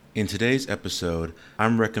In today's episode,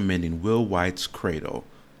 I'm recommending Will White's Cradle,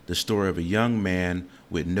 the story of a young man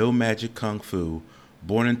with no magic kung fu,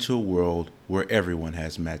 born into a world where everyone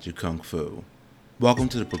has magic kung fu. Welcome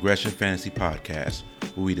to the Progression Fantasy Podcast,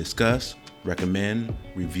 where we discuss, recommend,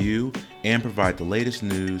 review, and provide the latest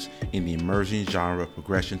news in the emerging genre of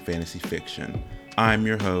progression fantasy fiction. I'm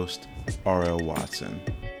your host, R.L. Watson.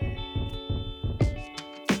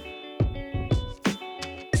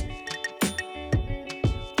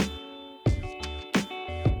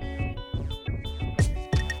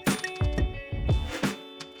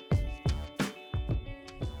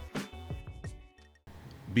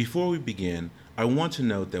 Before we begin, I want to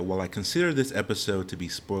note that while I consider this episode to be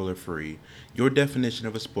spoiler-free, your definition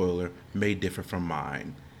of a spoiler may differ from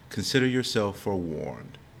mine. Consider yourself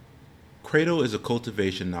forewarned. Cradle is a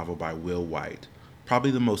cultivation novel by Will White, probably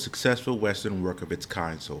the most successful Western work of its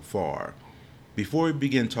kind so far. Before we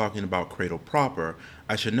begin talking about Cradle proper,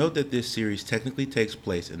 I should note that this series technically takes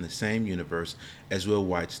place in the same universe as Will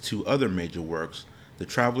White's two other major works, the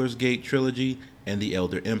Traveler's Gate trilogy and the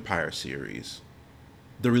Elder Empire series.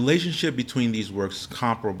 The relationship between these works is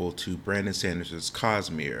comparable to Brandon Sanders's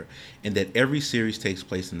Cosmere, in that every series takes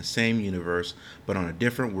place in the same universe but on a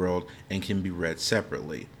different world and can be read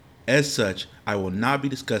separately. As such, I will not be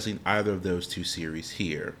discussing either of those two series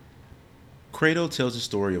here. Cradle tells the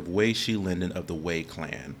story of Wei Shi Linden of the Wei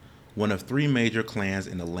clan, one of three major clans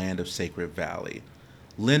in the land of Sacred Valley.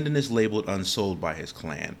 Linden is labeled unsold by his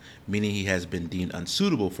clan, meaning he has been deemed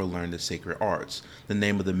unsuitable for learning the sacred arts, the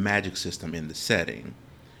name of the magic system in the setting.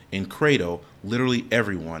 In Cradle, literally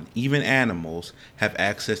everyone, even animals, have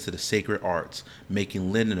access to the sacred arts,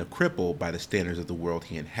 making Linden a cripple by the standards of the world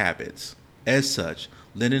he inhabits. As such,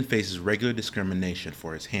 Linden faces regular discrimination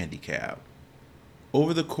for his handicap.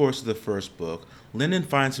 Over the course of the first book, Linden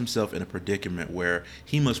finds himself in a predicament where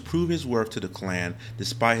he must prove his worth to the clan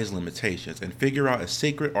despite his limitations and figure out a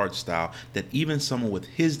sacred art style that even someone with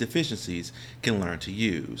his deficiencies can learn to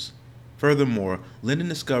use. Furthermore, Linden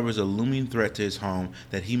discovers a looming threat to his home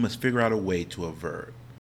that he must figure out a way to avert.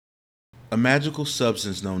 A magical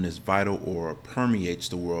substance known as vital aura permeates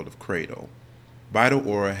the world of Cradle. Vital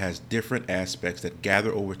aura has different aspects that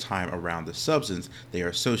gather over time around the substance they are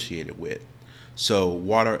associated with. So,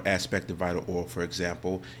 water aspect of vital aura, for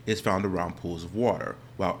example, is found around pools of water,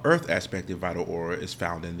 while earth aspect of vital aura is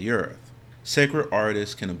found in the earth. Sacred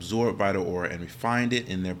artists can absorb vital aura and refine it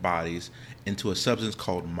in their bodies into a substance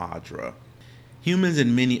called madra. Humans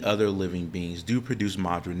and many other living beings do produce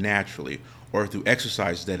madra naturally or through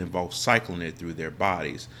exercises that involve cycling it through their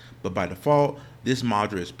bodies, but by default, this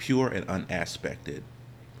madra is pure and unaspected.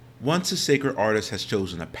 Once a sacred artist has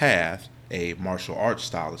chosen a path, a martial arts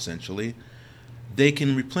style essentially, they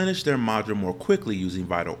can replenish their madra more quickly using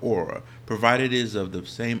vital aura, provided it is of the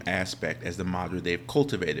same aspect as the madra they've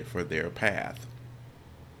cultivated for their path.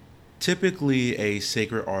 Typically, a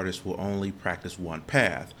sacred artist will only practice one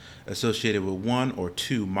path, associated with one or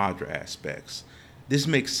two madra aspects. This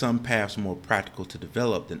makes some paths more practical to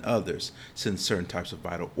develop than others, since certain types of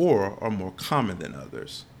vital aura are more common than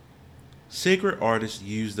others. Sacred artists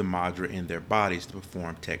use the madra in their bodies to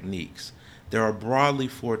perform techniques. There are broadly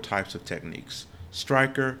four types of techniques: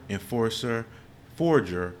 striker, enforcer,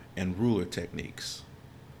 forger, and ruler techniques.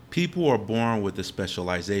 People are born with a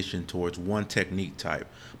specialization towards one technique type,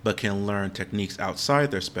 but can learn techniques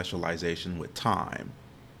outside their specialization with time.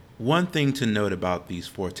 One thing to note about these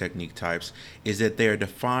four technique types is that they are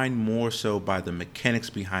defined more so by the mechanics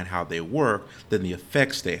behind how they work than the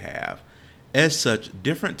effects they have. As such,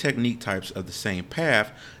 different technique types of the same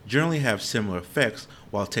path generally have similar effects,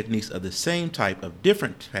 while techniques of the same type of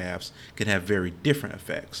different paths can have very different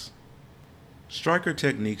effects. Striker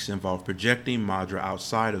techniques involve projecting madra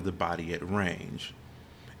outside of the body at range.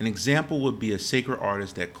 An example would be a sacred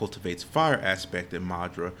artist that cultivates fire aspected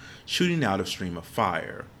madra shooting out a stream of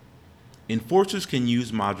fire. Enforcers can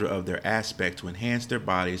use madra of their aspect to enhance their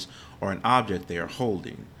bodies or an object they are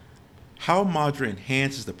holding. How madra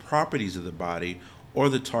enhances the properties of the body or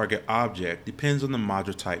the target object depends on the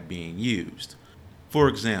madra type being used. For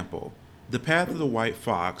example, the Path of the White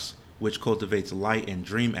Fox, which cultivates light and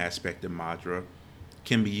dream aspect of madra,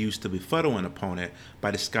 can be used to befuddle an opponent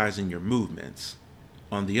by disguising your movements.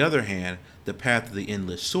 On the other hand, the Path of the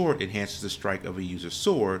Endless Sword enhances the strike of a user's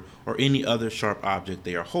sword or any other sharp object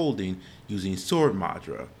they are holding using sword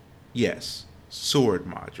madra. Yes, sword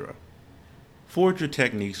madra. Forger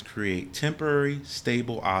techniques create temporary,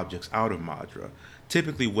 stable objects out of madra,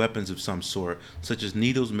 typically weapons of some sort, such as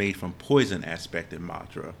needles made from poison aspected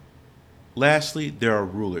madra. Lastly, there are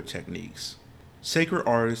ruler techniques. Sacred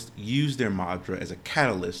artists use their madra as a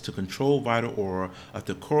catalyst to control vital aura of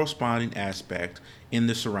the corresponding aspect in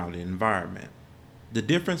the surrounding environment. The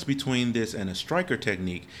difference between this and a striker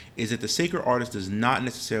technique is that the sacred artist does not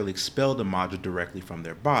necessarily expel the madra directly from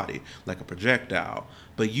their body, like a projectile,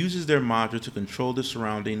 but uses their madra to control the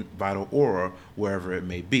surrounding vital aura wherever it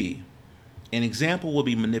may be. An example would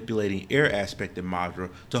be manipulating air aspected madra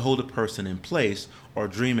to hold a person in place, or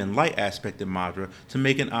dream and light aspected madra to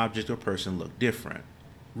make an object or person look different.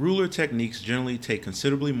 Ruler techniques generally take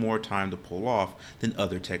considerably more time to pull off than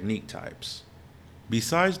other technique types.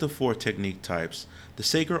 Besides the four technique types, the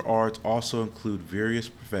sacred arts also include various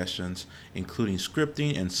professions, including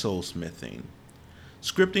scripting and soulsmithing.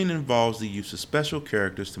 Scripting involves the use of special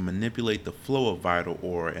characters to manipulate the flow of vital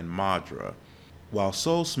aura and madra, while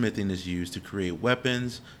soulsmithing is used to create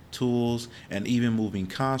weapons, tools, and even moving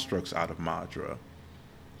constructs out of madra.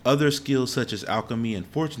 Other skills such as alchemy and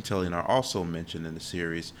fortune telling are also mentioned in the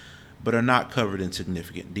series, but are not covered in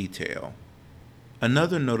significant detail.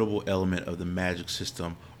 Another notable element of the magic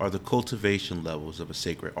system are the cultivation levels of a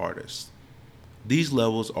sacred artist. These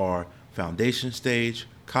levels are foundation stage,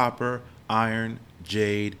 copper, iron,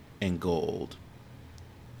 jade, and gold.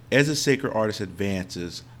 As a sacred artist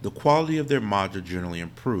advances, the quality of their madra generally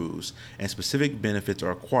improves, and specific benefits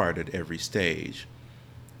are acquired at every stage.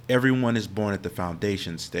 Everyone is born at the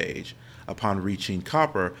foundation stage. Upon reaching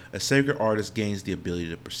copper, a sacred artist gains the ability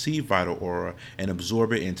to perceive vital aura and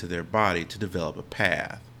absorb it into their body to develop a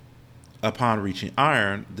path. Upon reaching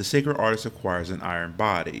iron, the sacred artist acquires an iron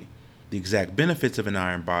body. The exact benefits of an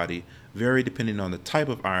iron body vary depending on the type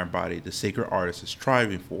of iron body the sacred artist is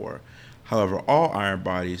striving for. However, all iron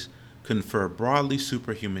bodies confer broadly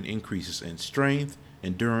superhuman increases in strength,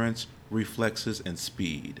 endurance, reflexes, and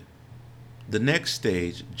speed. The next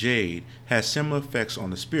stage, Jade, has similar effects on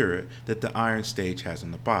the spirit that the Iron stage has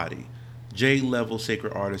on the body. Jade level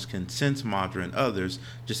sacred artists can sense madra in others,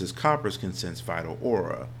 just as Coppers can sense vital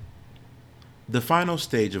aura. The final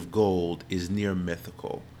stage of Gold is near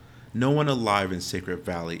mythical. No one alive in Sacred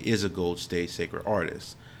Valley is a Gold stage sacred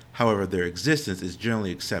artist. However, their existence is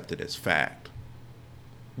generally accepted as fact.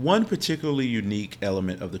 One particularly unique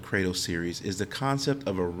element of the Cradle series is the concept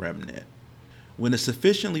of a remnant. When a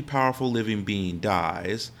sufficiently powerful living being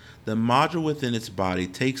dies, the madra within its body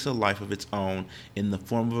takes a life of its own in the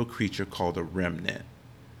form of a creature called a remnant.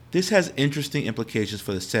 This has interesting implications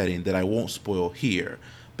for the setting that I won't spoil here,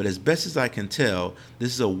 but as best as I can tell,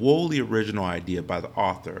 this is a wholly original idea by the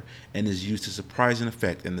author and is used to surprising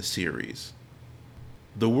effect in the series.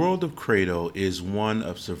 The world of Cradle is one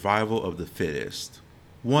of survival of the fittest.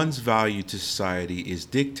 One's value to society is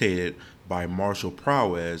dictated by martial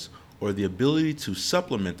prowess or the ability to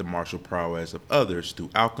supplement the martial prowess of others through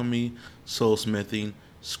alchemy, soulsmithing,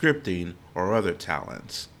 scripting, or other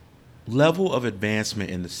talents. Level of advancement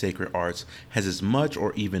in the sacred arts has as much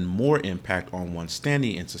or even more impact on one's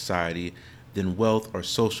standing in society than wealth or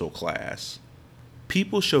social class.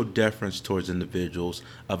 People show deference towards individuals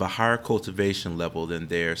of a higher cultivation level than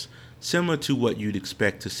theirs, similar to what you'd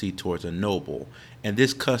expect to see towards a noble, and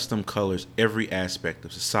this custom colors every aspect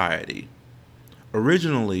of society.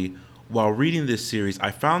 Originally, while reading this series,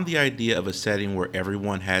 I found the idea of a setting where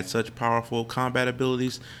everyone had such powerful combat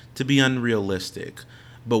abilities to be unrealistic,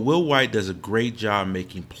 but Will White does a great job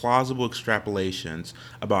making plausible extrapolations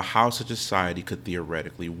about how such a society could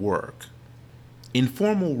theoretically work.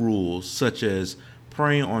 Informal rules, such as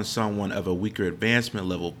preying on someone of a weaker advancement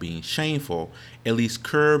level being shameful, at least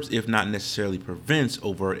curbs, if not necessarily prevents,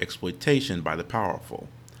 overt exploitation by the powerful.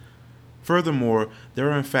 Furthermore,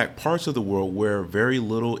 there are in fact parts of the world where very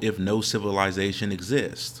little, if no, civilization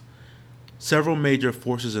exists. Several major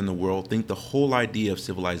forces in the world think the whole idea of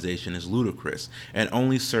civilization is ludicrous and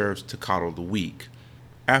only serves to coddle the weak.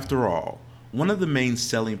 After all, one of the main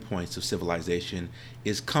selling points of civilization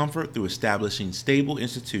is comfort through establishing stable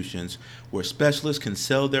institutions where specialists can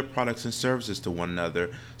sell their products and services to one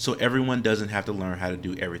another so everyone doesn't have to learn how to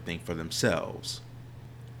do everything for themselves.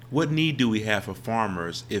 What need do we have for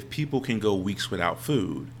farmers if people can go weeks without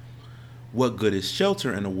food? What good is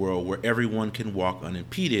shelter in a world where everyone can walk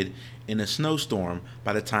unimpeded in a snowstorm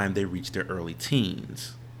by the time they reach their early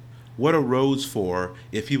teens? What are roads for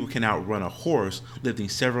if people can outrun a horse lifting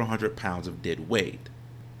several hundred pounds of dead weight?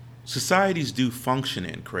 Societies do function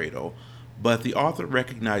in Cradle, but the author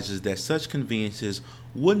recognizes that such conveniences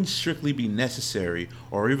wouldn't strictly be necessary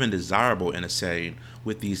or even desirable in a setting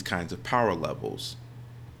with these kinds of power levels.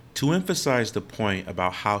 To emphasize the point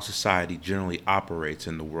about how society generally operates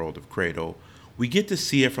in the world of Cradle, we get to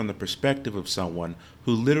see it from the perspective of someone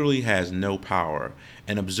who literally has no power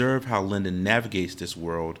and observe how Lyndon navigates this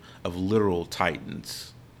world of literal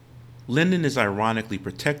titans. Lyndon is ironically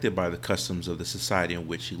protected by the customs of the society in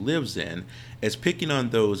which he lives in, as picking on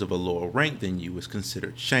those of a lower rank than you is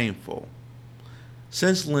considered shameful.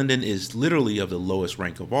 Since Lyndon is literally of the lowest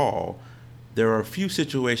rank of all, there are a few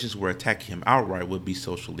situations where attacking him outright would be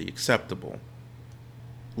socially acceptable.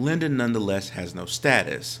 Lyndon nonetheless has no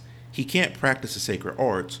status. He can't practice the sacred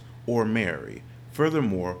arts or marry.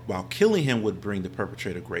 Furthermore, while killing him would bring the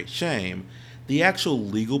perpetrator great shame, the actual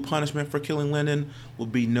legal punishment for killing Lyndon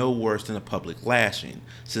would be no worse than a public lashing,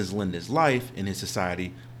 since Lyndon's life in his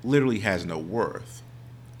society literally has no worth.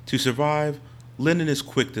 To survive, Lyndon is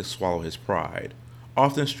quick to swallow his pride,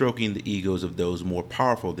 often stroking the egos of those more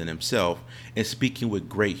powerful than himself and speaking with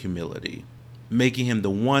great humility, making him the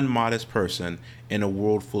one modest person in a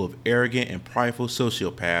world full of arrogant and prideful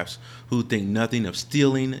sociopaths who think nothing of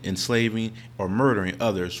stealing, enslaving, or murdering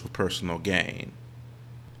others for personal gain.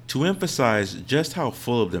 To emphasize just how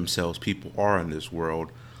full of themselves people are in this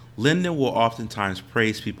world, Lyndon will oftentimes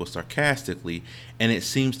praise people sarcastically, and it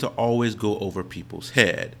seems to always go over people's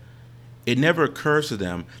head. It never occurs to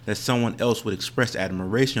them that someone else would express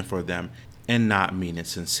admiration for them and not mean it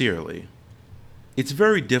sincerely. It's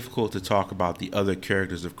very difficult to talk about the other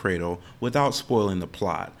characters of Cradle without spoiling the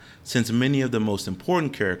plot, since many of the most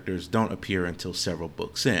important characters don't appear until several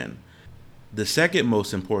books in. The second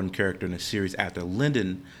most important character in the series after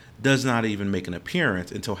Lyndon does not even make an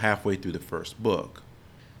appearance until halfway through the first book.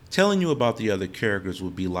 Telling you about the other characters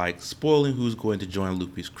would be like spoiling who's going to join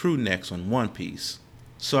Luffy's crew next on One Piece.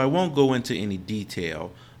 So I won't go into any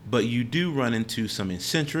detail, but you do run into some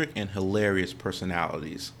eccentric and hilarious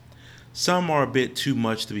personalities. Some are a bit too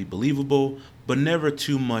much to be believable, but never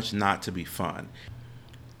too much not to be fun.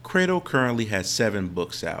 Cradle currently has 7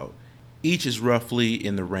 books out. Each is roughly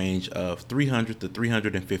in the range of 300 to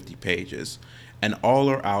 350 pages, and all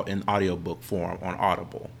are out in audiobook form on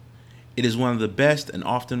Audible. It is one of the best and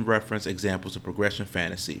often referenced examples of progression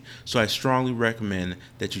fantasy, so I strongly recommend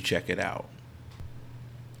that you check it out.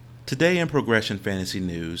 Today in progression fantasy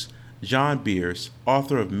news, John Bierce,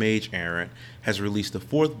 author of Mage Errant, has released the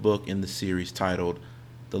 4th book in the series titled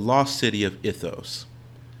The Lost City of Ithos.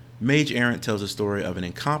 Mage Errant tells the story of an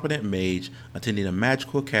incompetent mage attending a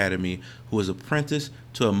magical academy who is apprenticed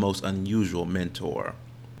to a most unusual mentor.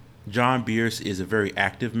 John Bierce is a very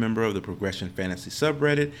active member of the Progression Fantasy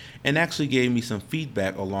subreddit and actually gave me some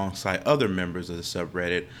feedback alongside other members of the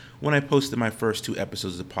subreddit when I posted my first 2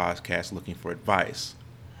 episodes of the podcast looking for advice.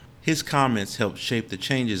 His comments helped shape the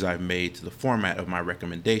changes I've made to the format of my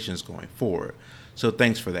recommendations going forward, so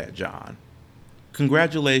thanks for that, John.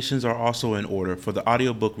 Congratulations are also in order for the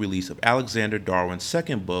audiobook release of Alexander Darwin's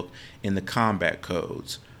 2nd book in the Combat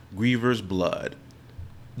Codes, Griever's Blood.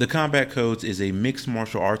 The Combat Codes is a mixed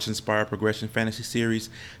martial arts inspired progression fantasy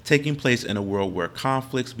series taking place in a world where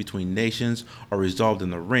conflicts between nations are resolved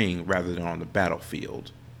in the ring rather than on the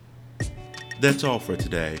battlefield. That's all for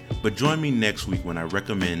today, but join me next week when I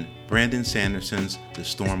recommend Brandon Sanderson's The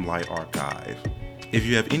Stormlight Archive. If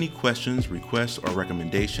you have any questions, requests, or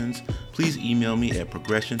recommendations, please email me at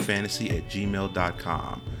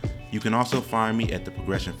progressionfantasy@gmail.com. You can also find me at the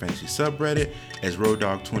Progression Fantasy subreddit as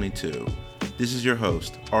RoadDog22. This is your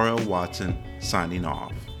host, R.L. Watson, signing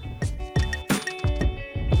off.